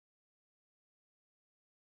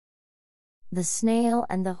The Snail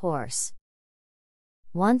and the Horse.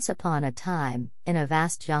 Once upon a time, in a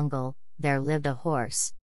vast jungle, there lived a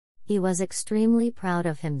horse. He was extremely proud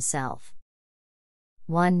of himself.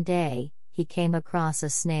 One day, he came across a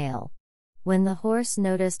snail. When the horse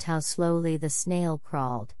noticed how slowly the snail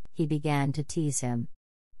crawled, he began to tease him.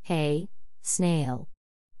 "Hey, snail!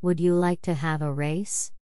 Would you like to have a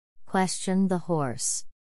race?" questioned the horse.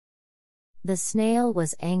 The snail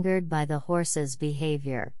was angered by the horse's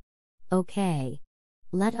behavior. "Okay.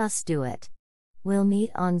 Let us do it. We'll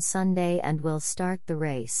meet on Sunday and we'll start the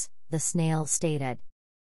race," the snail stated.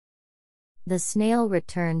 The snail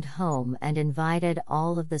returned home and invited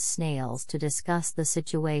all of the snails to discuss the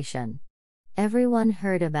situation. Everyone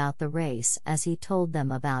heard about the race as he told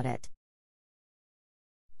them about it.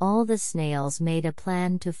 All the snails made a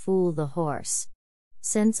plan to fool the horse.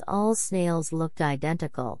 Since all snails looked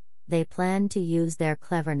identical, they planned to use their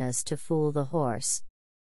cleverness to fool the horse.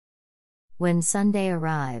 When Sunday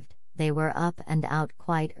arrived, they were up and out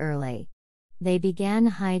quite early. They began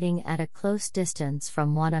hiding at a close distance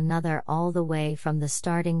from one another all the way from the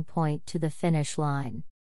starting point to the finish line.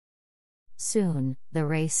 Soon, the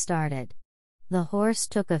race started. The horse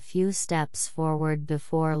took a few steps forward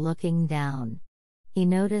before looking down. He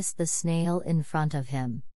noticed the snail in front of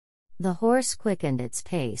him. The horse quickened its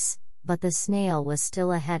pace, but the snail was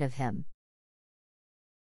still ahead of him.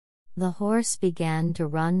 The horse began to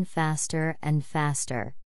run faster and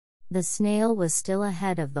faster. The snail was still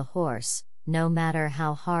ahead of the horse, no matter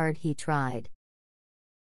how hard he tried.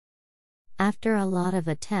 After a lot of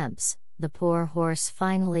attempts, the poor horse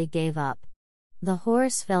finally gave up. The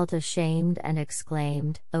horse felt ashamed and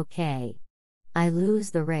exclaimed, "Okay. I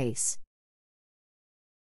lose the race."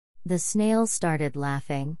 The snail started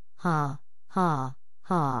laughing, "Ha, ha,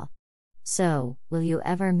 ha. So, will you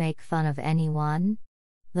ever make fun of anyone?"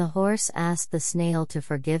 The horse asked the snail to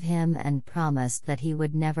forgive him and promised that he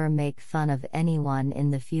would never make fun of anyone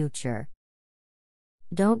in the future.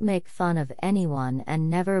 Don't make fun of anyone and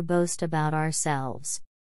never boast about ourselves.